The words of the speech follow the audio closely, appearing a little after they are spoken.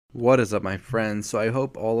What is up, my friends? So I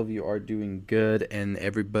hope all of you are doing good and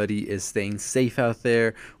everybody is staying safe out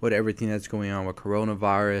there with everything that's going on with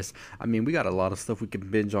coronavirus. I mean, we got a lot of stuff we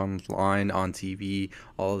can binge online, on TV,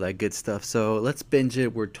 all of that good stuff. So let's binge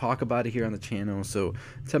it. We're talk about it here on the channel. So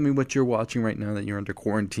tell me what you're watching right now that you're under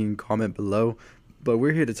quarantine. Comment below. But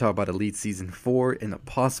we're here to talk about Elite Season 4 and a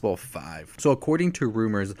possible 5. So according to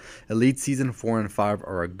rumors, Elite Season 4 and 5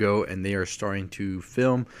 are a go and they are starting to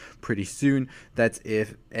film pretty soon. That's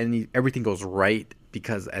if everything goes right,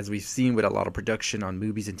 because as we've seen with a lot of production on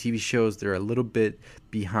movies and TV shows, they're a little bit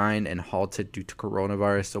behind and halted due to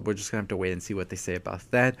coronavirus. So we're just going to have to wait and see what they say about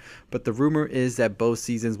that. But the rumor is that both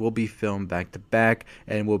seasons will be filmed back to back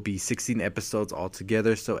and will be 16 episodes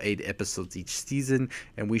altogether. So 8 episodes each season.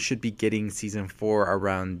 And we should be getting season 4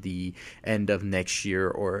 around the end of next year,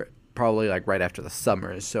 or probably like right after the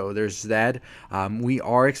summer. So there's that. We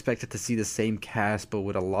are expected to see the same cast, but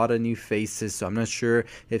with a lot of new faces. So I'm not sure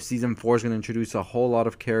if season 4 is going to introduce a whole lot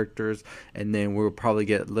of characters, and then we'll probably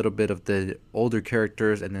get a little bit of the older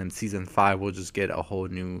characters, and then season 5 we'll just get a whole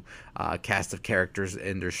new cast of characters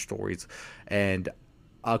and their stories. And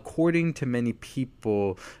according to many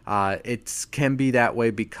people, it can be that way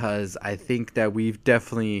because I think that we've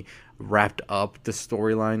definitely wrapped up the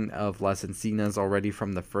storyline of Las Encinas already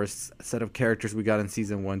from the first set of characters we got in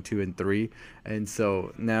season 1, 2, and 3, and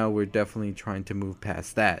so now we're definitely trying to move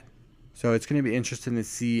past that. So it's going to be interesting to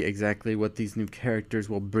see exactly what these new characters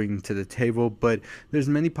will bring to the table, but there's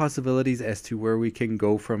many possibilities as to where we can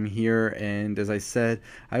go from here. And as I said,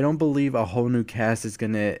 I don't believe a whole new cast is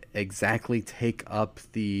going to exactly take up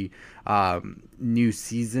the new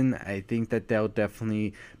season. I think that they'll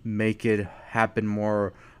definitely make it happen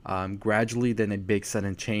more gradually than a big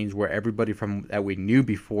sudden change where everybody from that we knew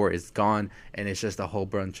before is gone and it's just a whole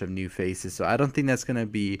bunch of new faces. So I don't think that's going to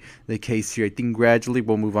be the case here. I think gradually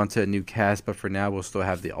we'll move on to a new cast, but for now we'll still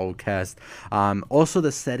have the old cast. Also,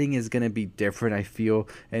 the setting is going to be different, I feel,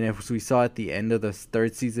 and if we saw at the end of the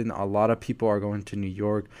third season, a lot of people are going to New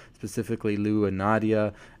York, specifically Lou and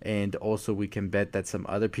Nadia, and also we can bet that some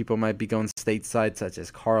other people might be going stateside, such as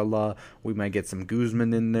Carla. We might get some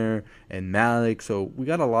Guzman in there and Malik. So we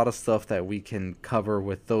got a lot of stuff that we can cover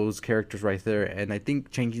with those characters right there, and I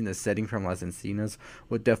think changing the setting from Las Encinas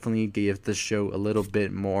would definitely give the show a little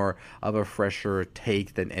bit more of a fresher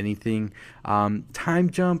take than anything. Time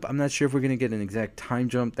jump, I'm not sure if we're going to get an exact time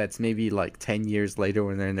jump that's maybe like 10 years later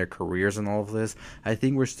when they're in their careers and all of this. I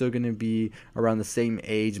think we're still going to be around the same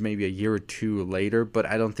age, maybe a year or two later, but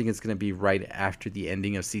I don't think it's going to be right after the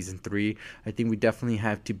ending of season 3. I think we definitely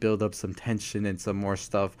have to build up some tension and some more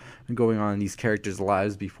stuff going on in these characters'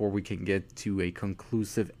 lives before we can get to a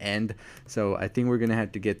conclusive end. So I think we're going to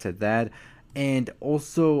have to get to that. And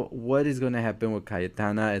also, what is going to happen with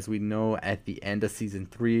Cayetana? As we know, at the end of season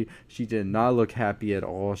 3, she did not look happy at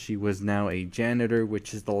all. She was now a janitor,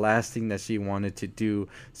 which is the last thing that she wanted to do.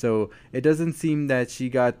 So it doesn't seem that she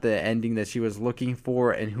got the ending that she was looking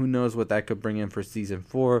for, and who knows what that could bring in for season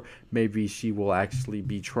 4. Maybe she will actually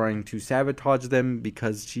be trying to sabotage them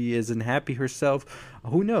because she isn't happy herself.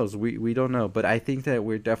 Who knows? We don't know. But I think that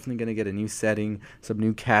we're definitely going to get a new setting, some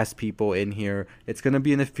new cast people in here. It's going to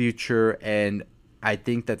be in the future, and I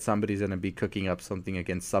think that somebody's going to be cooking up something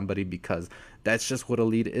against somebody because that's just what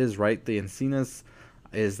Elite is, right? The Encinas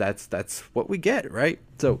is that's what we get, right?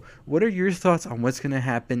 So what are your thoughts on what's going to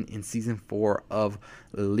happen in season 4 of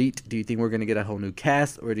Elite? Do you think we're going to get a whole new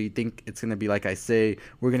cast, or do you think it's going to be like I say,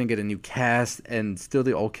 we're going to get a new cast and still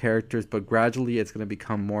the old characters, but gradually it's going to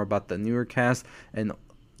become more about the newer cast, and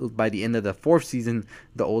by the end of the 4th season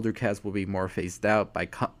the older cast will be more phased out? By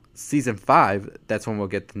season 5, that's when we'll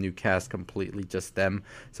get the new cast completely, just them.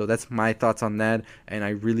 So that's my thoughts on that, and I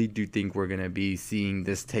really do think we're going to be seeing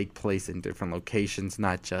this take place in different locations,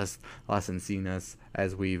 not just Las Encinas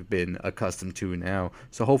as we've been accustomed to now.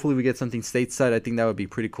 So hopefully we get something stateside. I think that would be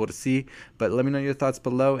pretty cool to see, but let me know your thoughts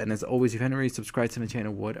below. And as always, if you haven't already subscribed to my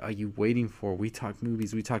channel, what are you waiting for? We talk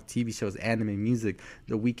movies, we talk TV shows, anime, music.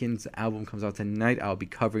 The Weeknd's album comes out tonight. I'll be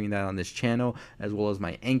covering that on this channel, as well as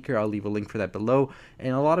my Anchor. I'll leave a link for that below.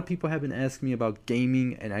 And a lot of people have been asking me about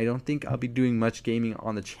gaming, and I don't think I'll be doing much gaming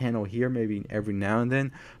on the channel here, maybe every now and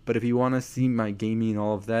then. But if you want to see my gaming and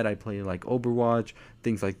all of that, I play like Overwatch,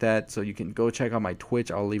 things like that. So you can go check out my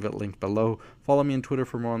Twitch. I'll leave it linked below. Follow me on Twitter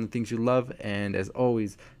for more on the things you love. And as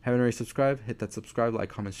always, haven't already subscribed, hit that subscribe, like,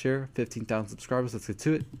 comment, share. 15,000 subscribers. Let's get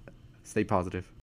to it. Stay positive.